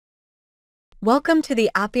Welcome to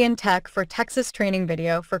the Appian Tech4TX training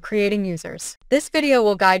video for creating users. This video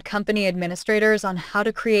will guide company administrators on how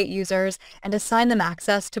to create users and assign them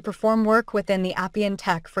access to perform work within the Appian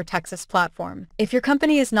Tech4TX platform. If your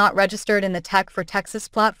company is not registered in the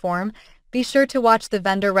Tech4TX platform, be sure to watch the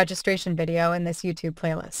vendor registration video in this YouTube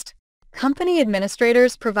playlist. Company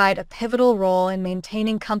administrators provide a pivotal role in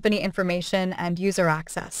maintaining company information and user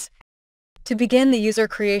access. To begin the user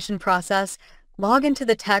creation process, log into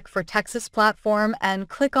the Tech4TX platform and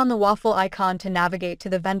click on the waffle icon to navigate to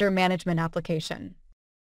the vendor management application.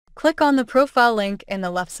 Click on the profile link in the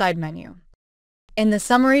left side menu. In the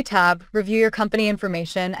Summary tab, review your company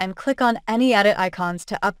information and click on any edit icons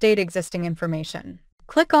to update existing information.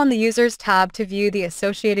 Click on the Users tab to view the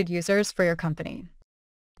associated users for your company.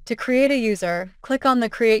 To create a user, click on the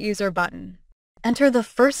Create User button. Enter the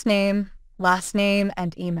first name, last name,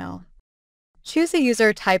 and email. Choose a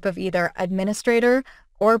user type of either administrator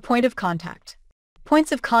or point of contact.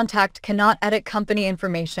 Points of contact cannot edit company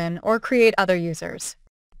information or create other users.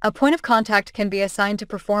 A point of contact can be assigned to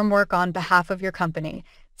perform work on behalf of your company,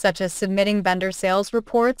 such as submitting vendor sales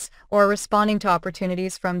reports or responding to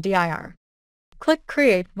opportunities from DIR. Click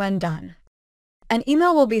Create when done. An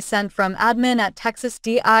email will be sent from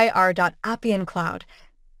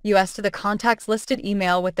admin@texasdir.appiancloud.us to the contacts listed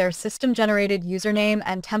email with their system-generated username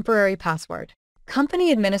and temporary password.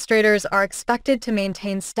 Company administrators are expected to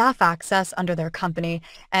maintain staff access under their company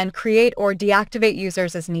and create or deactivate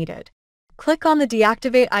users as needed. Click on the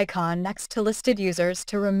Deactivate icon next to listed users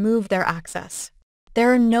to remove their access.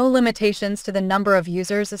 There are no limitations to the number of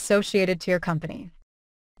users associated to your company.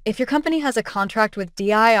 If your company has a contract with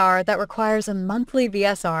DIR that requires a monthly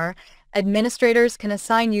VSR, administrators can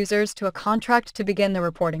assign users to a contract to begin the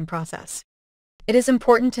reporting process. It is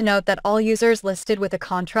important to note that all users listed with a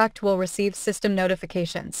contract will receive system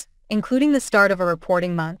notifications, including the start of a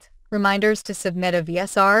reporting month, reminders to submit a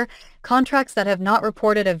VSR, contracts that have not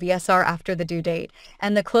reported a VSR after the due date,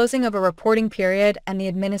 and the closing of a reporting period and the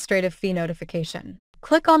administrative fee notification.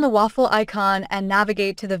 Click on the waffle icon and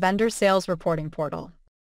navigate to the vendor sales reporting portal.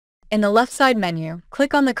 In the left side menu,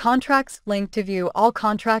 click on the Contracts link to view all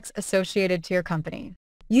contracts associated to your company.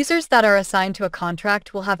 Users that are assigned to a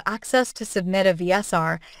contract will have access to submit a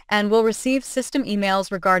VSR and will receive system emails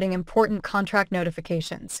regarding important contract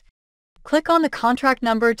notifications. Click on the contract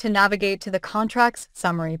number to navigate to the Contracts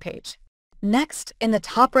Summary page. Next, in the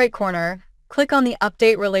top right corner, click on the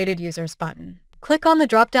Update Related Users button. Click on the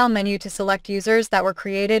drop-down menu to select users that were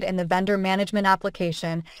created in the vendor management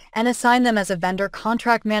application and assign them as a vendor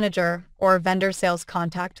contract manager or vendor sales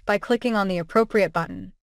contact by clicking on the appropriate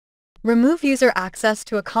button. Remove user access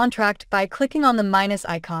to a contract by clicking on the minus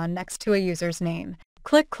icon next to a user's name.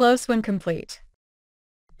 Click Close when complete.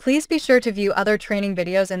 Please be sure to view other training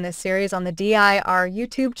videos in this series on the DIR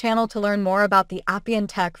YouTube channel to learn more about the Appian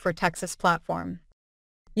Tech4TX platform.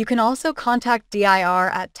 You can also contact DIR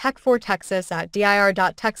at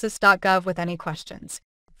tech4TX@dir.texas.gov with any questions.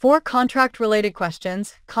 For contract-related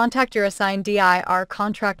questions, contact your assigned DIR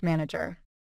contract manager.